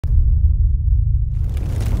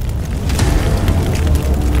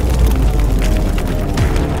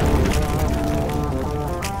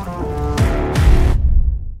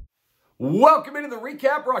Welcome into the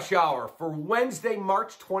Recap Rush Hour for Wednesday,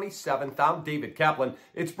 March 27th. I'm David Kaplan.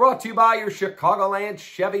 It's brought to you by your Chicagoland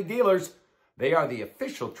Chevy dealers. They are the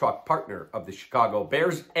official truck partner of the Chicago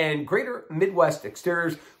Bears and Greater Midwest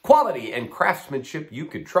Exteriors. Quality and craftsmanship you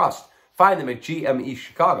can trust. Find them at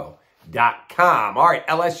gmechicago.com. All right,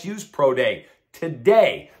 LSU's Pro Day.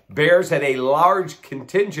 Today, Bears had a large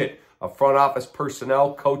contingent of front office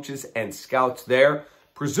personnel, coaches, and scouts there,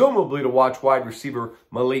 presumably to watch wide receiver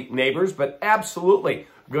Malik Nabers, but absolutely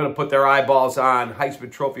going to put their eyeballs on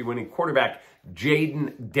Heisman Trophy winning quarterback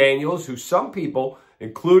Jayden Daniels, who some people,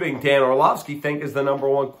 including Dan Orlovsky, think is the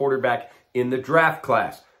 #1 quarterback in the draft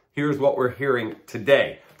class. Here's what we're hearing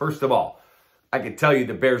today. First of all, I can tell you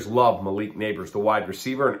the Bears love Malik Nabers, the wide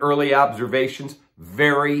receiver, and early observations,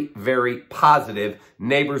 very, very positive.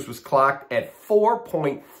 Nabers was clocked at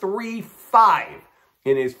 4.35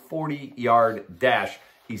 in his 40-yard dash.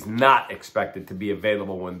 He's not expected to be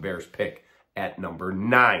available when Bears pick at number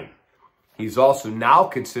 9. He's also now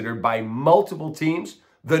considered by multiple teams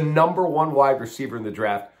the #1 wide receiver in the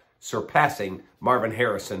draft, surpassing Marvin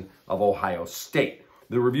Harrison of Ohio State.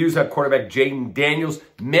 The reviews on quarterback Jayden Daniels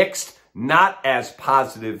mixed, not as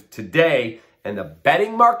positive today. And the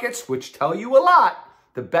betting markets, which tell you a lot,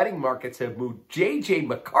 the betting markets have moved JJ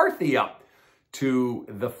McCarthy up to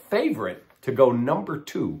the favorite to go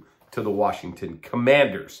 #2 to the Washington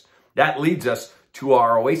Commanders. That leads us to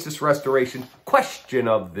our Oasis Restoration question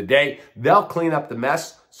of the day. They'll clean up the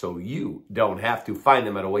mess so you don't have to. Find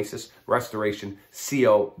them at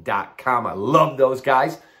oasisrestorationco.com. I love those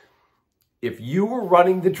guys. If you were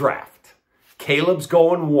running the draft, Caleb's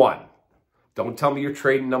going 1. Don't tell me you're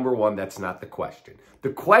trading #1. That's not the question.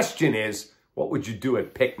 The question is, what would you do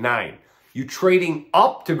at pick 9? You trading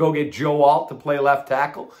up to go get Joe Alt to play left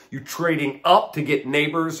tackle? You trading up to get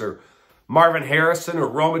Nabers or Marvin Harrison or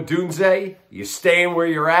Roma Dunze? You staying where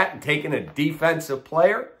you're at and taking a defensive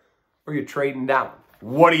player? Or you trading down?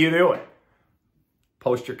 What are you doing?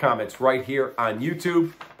 Post your comments right here on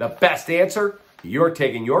YouTube. The best answer, you're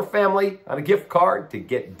taking your family on a gift card to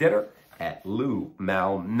get dinner at Lou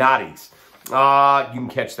Malnati's. You can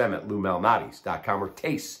catch them at loumalnati's.com or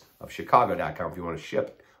tasteofchicago.com if you want to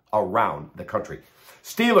ship around the country.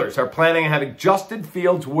 Steelers are planning on having Justin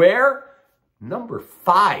Fields where? Number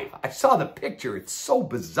 5. I saw the picture. It's so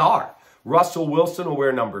bizarre. Russell Wilson will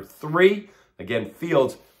wear number 3. Again,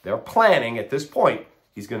 Fields, they're planning at this point,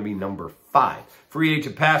 he's going to be number 5. Free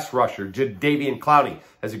agent pass rusher Jadeveon Clowney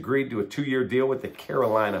has agreed to a 2-year deal with the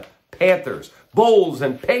Carolina Panthers. Bulls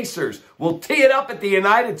and Pacers will tee it up at the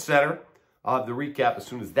United Center. I'll have the recap as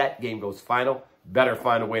soon as that game goes final. Better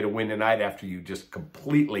find a way to win tonight after you just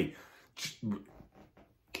completely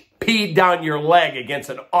peed down your leg against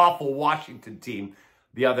an awful Washington team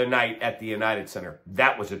the other night at the United Center.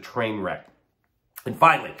 That was a train wreck. And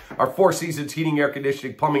finally, our Four Seasons Heating, Air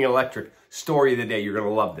Conditioning, Plumbing, and Electric story of the day. You're going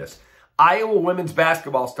to love this. Iowa women's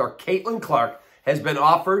basketball star Caitlin Clark has been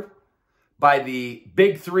offered by the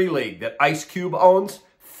Big 3 League that Ice Cube owns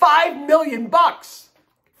 $5 million.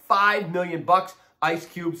 $5 million. Ice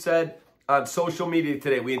Cube said on social media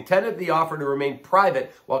today, we intended the offer to remain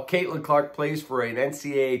private while Caitlin Clark plays for an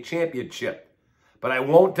NCAA championship. But I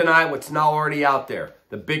won't deny what's now already out there.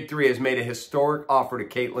 The Big 3 has made a historic offer to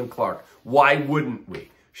Caitlin Clark. Why wouldn't we?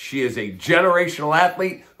 She is a generational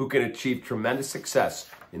athlete who can achieve tremendous success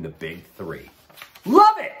in the Big 3.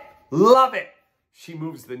 Love it! Love it! She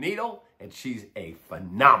moves the needle, and she's a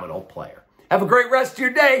phenomenal player. Have a great rest of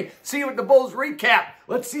your day. See you at the Bulls recap.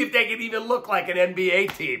 Let's see if they can even look like an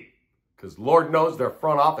NBA team. Because Lord knows their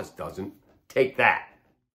front office doesn't. Take that.